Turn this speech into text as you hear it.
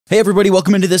Hey everybody,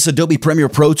 welcome into this Adobe Premiere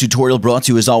Pro tutorial brought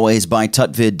to you as always by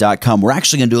tutvid.com. We're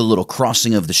actually going to do a little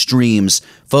crossing of the streams,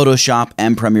 Photoshop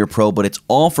and Premiere Pro, but it's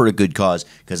all for a good cause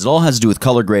because it all has to do with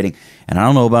color grading. And I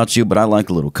don't know about you, but I like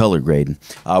a little color grading.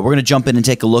 We're going to jump in and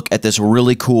take a look at this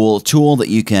really cool tool that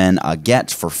you can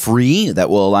get for free that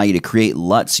will allow you to create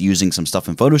LUTs using some stuff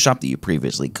in Photoshop that you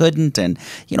previously couldn't. And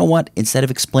you know what? Instead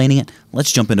of explaining it,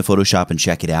 let's jump into Photoshop and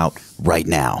check it out right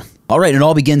now. All right, it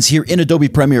all begins here in Adobe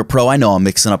Premiere Pro. I know I'm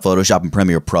mixing up Photoshop and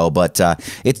Premiere Pro, but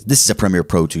this is a Premiere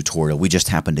Pro tutorial. We just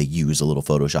happen to use a little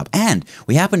Photoshop, and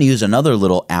we happen to use another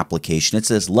little application. It's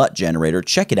this Lut Generator.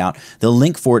 Check it out. The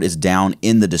link for it is down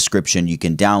in the description. You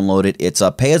can download it. It's a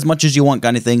pay as much as you want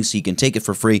kind of thing, so you can take it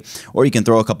for free, or you can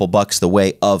throw a couple bucks the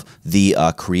way of the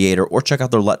creator, or check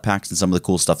out their LUT packs and some of the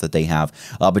cool stuff that they have.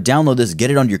 But download this,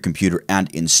 get it on your computer, and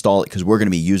install it, because we're going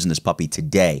to be using this puppy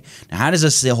today. Now, how does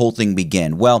this whole thing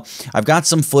begin? Well, I've got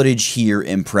some footage here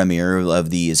in Premiere of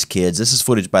these kids. This is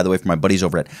footage, by the way, from my buddies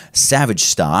over at Savage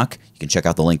Stock. You can check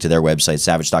out the link to their website,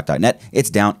 savagestock.net. It's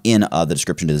down in the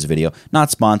description to this video. Not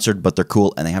sponsored, but they're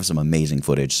cool, and they have some amazing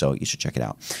footage, so you should check it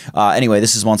out. Anyway,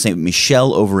 this is one St.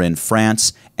 Michel over in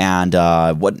France, and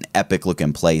what an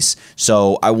epic-looking place.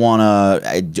 So I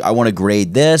wanna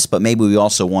grade this, but maybe we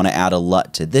also want to add a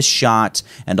LUT to this shot,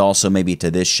 and also maybe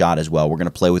to this shot as well. We're going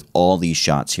to play with all these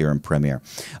shots here in Premiere.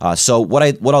 So what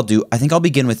I'll do, I think I'll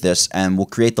begin with this, and we'll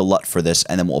create the LUT for this,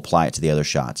 and then we'll apply it to the other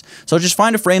shots. So just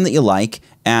find a frame that you like,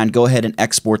 and go ahead and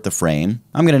export the frame.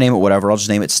 I'm going to name it whatever. I'll just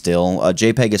name it still.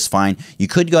 JPEG is fine. You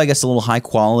could go, I guess, a little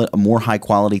more high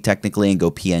quality technically and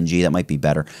go PNG. That might be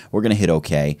better. We're going to hit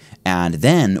OK, and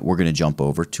then we're going to jump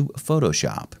over to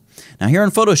Photoshop. Now here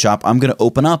in Photoshop, I'm going to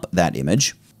open up that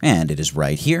image, and it is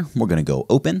right here. We're going to go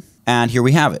open, and here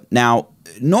we have it. Now,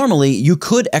 normally, you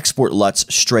could export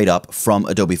LUTs straight up from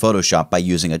Adobe Photoshop by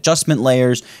using adjustment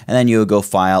layers, and then you would go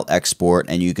File, Export,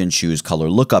 and you can choose color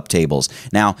lookup tables.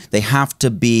 Now, they have to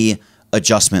be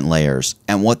adjustment layers,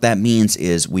 and what that means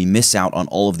is we miss out on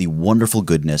all of the wonderful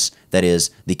goodness that is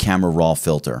the Camera Raw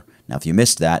filter. Now, if you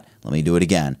missed that, let me do it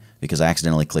again, because I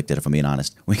accidentally clicked it, if I'm being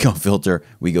honest. We go Filter,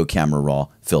 we go Camera Raw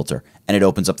Filter, and it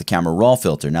opens up the Camera Raw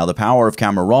filter. Now, the power of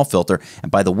Camera Raw filter,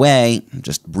 and by the way,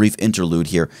 just brief interlude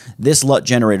here, this LUT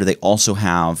Generator, they also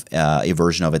have a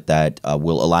version of it that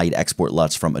will allow you to export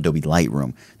LUTs from Adobe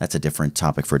Lightroom. That's a different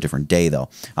topic for a different day, though.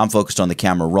 I'm focused on the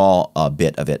Camera Raw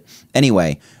bit of it.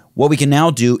 Anyway, what we can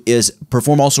now do is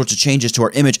perform all sorts of changes to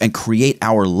our image and create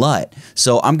our LUT.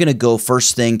 So I'm going to go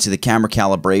first thing to the camera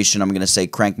calibration. I'm going to say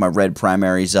crank my red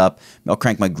primaries up. I'll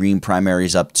crank my green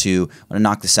primaries up too. I'm going to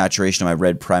knock the saturation of my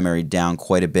red primary down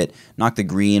quite a bit. Knock the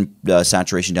green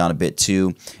saturation down a bit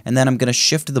too. And then I'm going to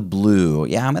shift the blue.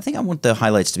 Yeah, I think I want the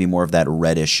highlights to be more of that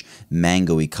reddish,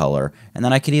 mango-y color. And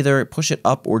then I can either push it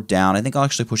up or down. I think I'll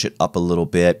actually push it up a little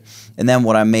bit. And then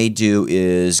what I may do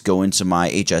is go into my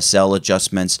HSL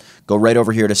adjustments, go right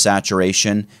over here to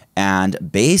saturation,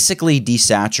 and basically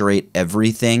desaturate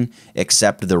everything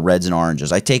except the reds and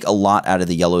oranges. I take a lot out of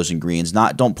the yellows and greens.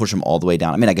 Don't push them all the way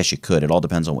down. I mean, I guess you could. It all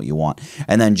depends on what you want.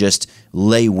 And then just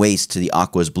lay waste to the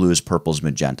aquas, blues, purples,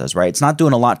 magentas, right? It's not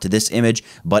doing a lot to this image,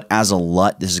 but as a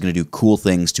LUT, this is going to do cool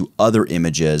things to other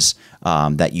images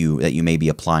that you may be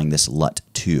applying this LUT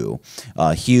to.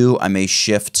 Hue, I may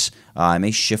shift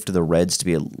the reds to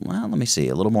be, well, let me see,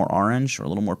 a little more orange or a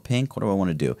little more pink. What do I want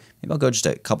to do? Maybe I'll go just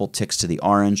a couple ticks to the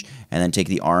orange and then take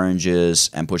the oranges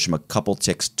and push them a couple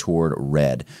ticks toward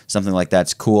red. Something like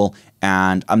that's cool,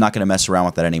 and I'm not going to mess around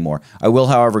with that anymore. I will,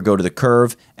 however, go to the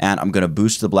curve, and I'm going to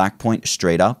boost the black point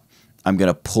straight up. I'm going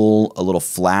to pull a little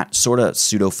flat, sort of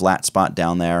pseudo-flat spot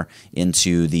down there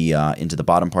into the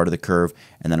bottom part of the curve,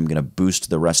 and then I'm going to boost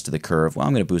the rest of the curve. Well,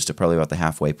 I'm going to boost it probably about the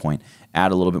halfway point,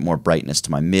 add a little bit more brightness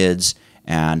to my mids,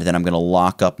 and then I'm going to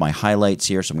lock up my highlights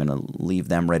here, so I'm going to leave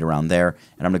them right around there,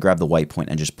 and I'm going to grab the white point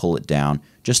and just pull it down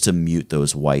just to mute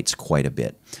those whites quite a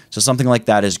bit. So something like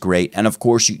that is great, and of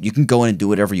course you can go in and do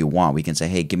whatever you want. We can say,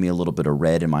 hey, give me a little bit of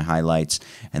red in my highlights,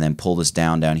 and then pull this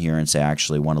down here and say, I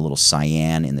actually want a little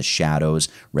cyan in the shadows.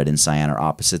 Red and cyan are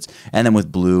opposites. And then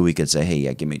with blue, we could say, hey,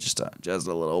 yeah, give me just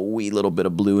a wee little bit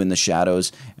of blue in the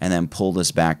shadows, and then pull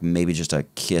this back, maybe just a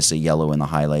kiss of yellow in the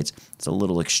highlights. It's a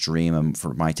little extreme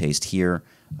for my taste here,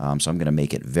 so I'm going to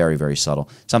make it very, very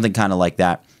subtle. Something kind of like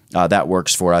that. That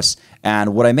works for us.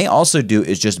 And what I may also do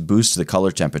is just boost the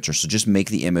color temperature, so just make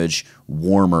the image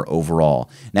warmer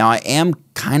overall. Now, I am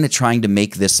kind of trying to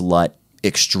make this LUT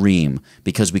extreme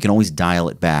because we can always dial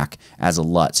it back as a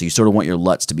LUT. So you sort of want your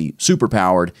LUTs to be super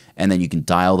powered, and then you can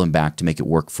dial them back to make it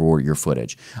work for your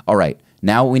footage. All right,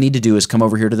 Now what we need to do is come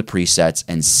over here to the presets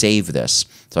and save this.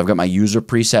 So I've got my user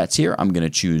presets here. I'm going to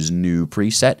choose new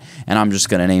preset, and I'm just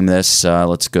going to name this,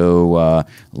 let's go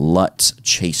Lut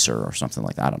Chaser or something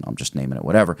like that. I don't know. I'm just naming it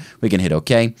whatever. We can hit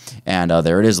OK, and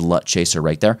there it is, Lut Chaser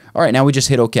right there. All right, now we just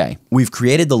hit OK. We've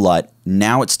created the LUT.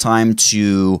 Now it's time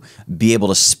to be able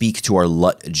to speak to our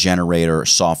Lut Generator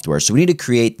software. So we need to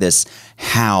create this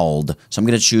HALD. So I'm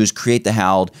going to choose Create the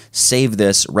HALD, save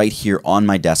this right here on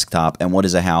my desktop. And what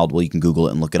is a HALD? Well, you can Google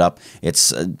it and look it up.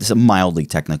 It's mildly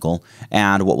technical.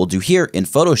 And what we'll do here in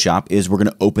Photoshop is we're going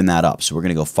to open that up. So we're going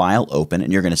to go File, Open,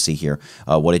 and you're going to see here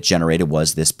what it generated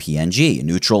was this PNG,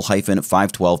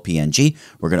 neutral-512 PNG.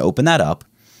 We're going to open that up.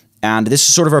 And this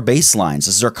is sort of our baselines. This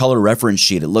is our color reference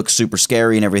sheet. It looks super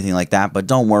scary and everything like that, but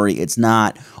don't worry, it's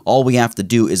not. All we have to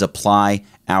do is apply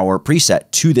our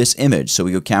preset to this image. So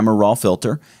we go Camera Raw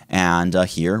Filter, and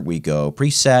here we go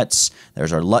Presets.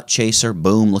 There's our Lut Chaser.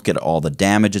 Boom, look at all the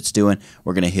damage it's doing.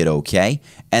 We're going to hit OK,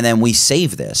 and then we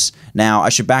save this. Now, I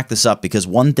should back this up because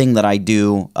one thing that I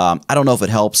do, I don't know if it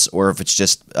helps or if it's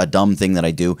just a dumb thing that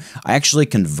I do, I actually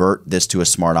convert this to a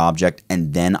smart object,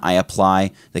 and then I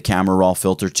apply the Camera Raw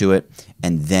Filter to it,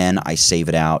 and then I save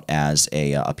it out as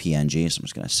a PNG. So I'm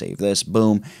just going to save this,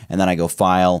 boom, and then I go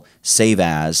File, Save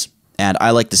As. And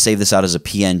I like to save this out as a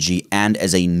PNG and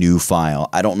as a new file.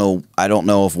 I don't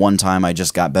know if one time I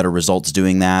just got better results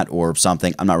doing that or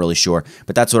something. I'm not really sure.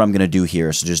 But that's what I'm going to do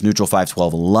here. So just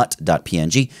neutral512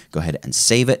 lut.png. Go ahead and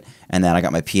save it. And then I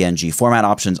got my PNG format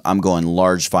options. I'm going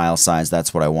large file size.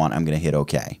 That's what I want. I'm going to hit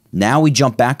OK. Now we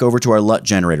jump back over to our Lut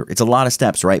Generator. It's a lot of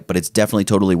steps, right? But it's definitely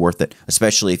totally worth it,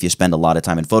 especially if you spend a lot of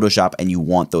time in Photoshop and you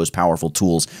want those powerful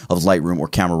tools of Lightroom or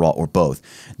Camera Raw or both.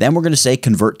 Then we're going to say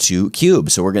Convert to Cube.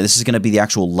 So this is going to be the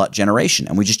actual Lut generation,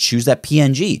 and we just choose that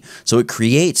PNG. So it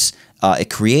creates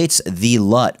the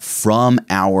LUT from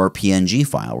our PNG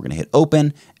file. We're going to hit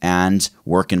Open and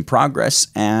Work in Progress,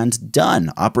 and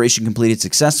done. Operation completed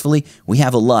successfully. We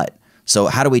have a LUT. So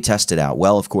how do we test it out?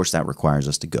 Well, of course, that requires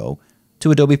us to go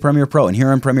to Adobe Premiere Pro. And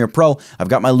here in Premiere Pro, I've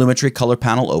got my Lumetri color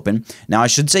panel open. Now, I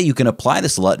should say you can apply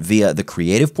this LUT via the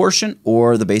creative portion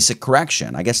or the basic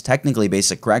correction. I guess technically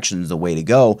basic correction is the way to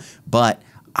go, but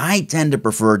I tend to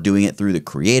prefer doing it through the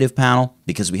creative panel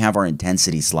because we have our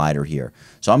intensity slider here.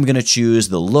 So I'm going to choose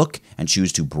the look and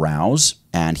choose to browse.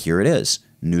 And here it is,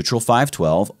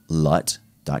 neutral512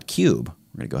 lut.cube.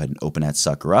 We're going to go ahead and open that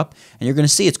sucker up, and you're going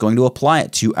to see it's going to apply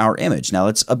it to our image. Now,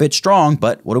 it's a bit strong,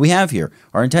 but what do we have here?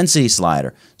 Our intensity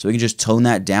slider. So we can just tone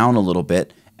that down a little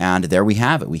bit, and there we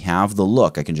have it. We have the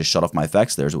look. I can just shut off my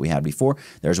effects. There's what we had before.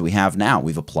 There's what we have now.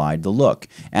 We've applied the look.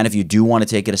 And if you do want to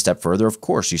take it a step further, of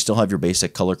course, you still have your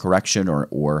basic color correction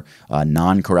or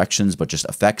non-corrections, but just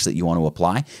effects that you want to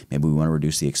apply. Maybe we want to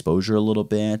reduce the exposure a little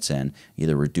bit and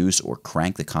either reduce or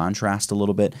crank the contrast a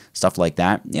little bit, stuff like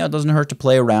that. You know, it doesn't hurt to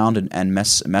play around and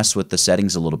mess with the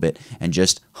settings a little bit and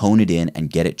just hone it in and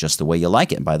get it just the way you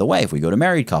like it. And by the way, if we go to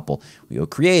married couple, we go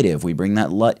creative, we bring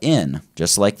that LUT in,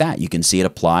 just like that. You can see it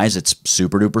apply. It's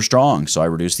super duper strong. So I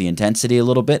reduce the intensity a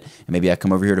little bit, and maybe I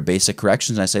come over here to basic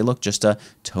corrections and I say, look, just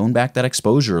tone back that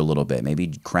exposure a little bit,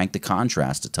 maybe crank the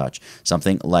contrast a touch,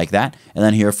 something like that. And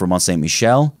then here for Mont Saint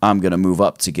Michel, I'm going to move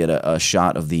up to get a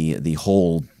shot of the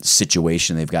whole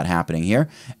situation they've got happening here.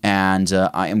 And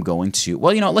I am going to,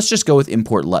 well, you know, let's just go with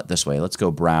import LUT this way. Let's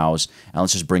go browse, and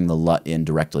let's just bring the LUT in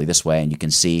directly this way, and you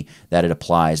can see that it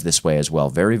applies this way as well.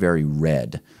 Very, very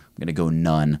red. I'm going to go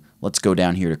none. Let's go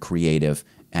down here to creative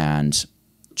and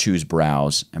choose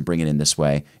browse and bring it in this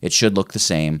way. It should look the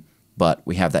same, but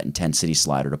we have that intensity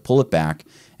slider to pull it back.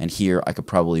 And here I could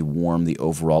probably warm the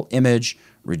overall image,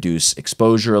 reduce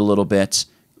exposure a little bit,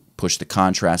 push the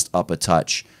contrast up a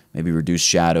touch, maybe reduce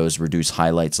shadows, reduce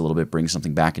highlights a little bit, bring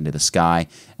something back into the sky,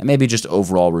 and maybe just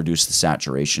overall reduce the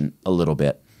saturation a little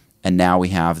bit. And now we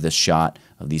have this shot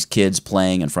of these kids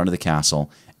playing in front of the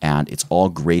castle, and it's all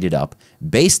graded up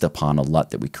based upon a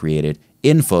LUT that we created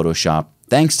in Photoshop,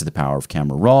 thanks to the power of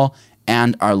Camera Raw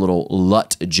and our little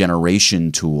Lut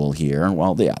generation tool here.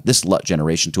 Well, yeah, this Lut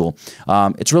generation tool,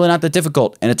 it's really not that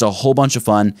difficult, and it's a whole bunch of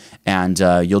fun, and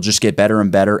you'll just get better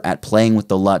and better at playing with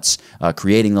the LUTs,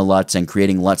 creating the LUTs, and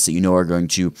creating LUTs that you know are going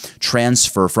to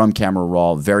transfer from Camera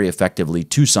Raw very effectively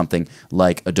to something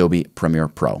like Adobe Premiere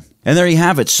Pro. And there you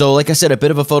have it. So like I said, a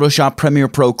bit of a Photoshop Premiere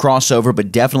Pro crossover,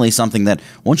 but definitely something that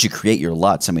once you create your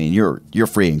LUTs, I mean, you're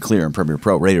free and clear in Premiere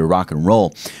Pro, ready to rock and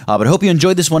roll. But I hope you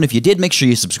enjoyed this one. If you did, make sure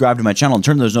you subscribe to my channel and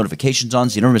turn those notifications on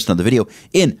so you never miss another video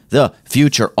in the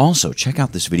future. Also, check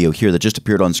out this video here that just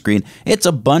appeared on screen. It's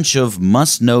a bunch of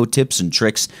must-know tips and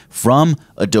tricks from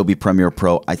Adobe Premiere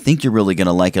Pro. I think you're really going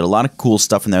to like it. A lot of cool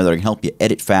stuff in there that can help you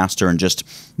edit faster and just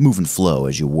move and flow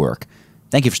as you work.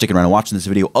 Thank you for sticking around and watching this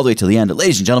video all the way till the end.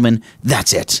 Ladies and gentlemen,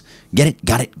 that's it. Get it,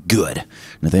 got it, good.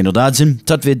 Nathaniel Dodson,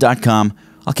 tutvid.com.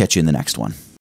 I'll catch you in the next one.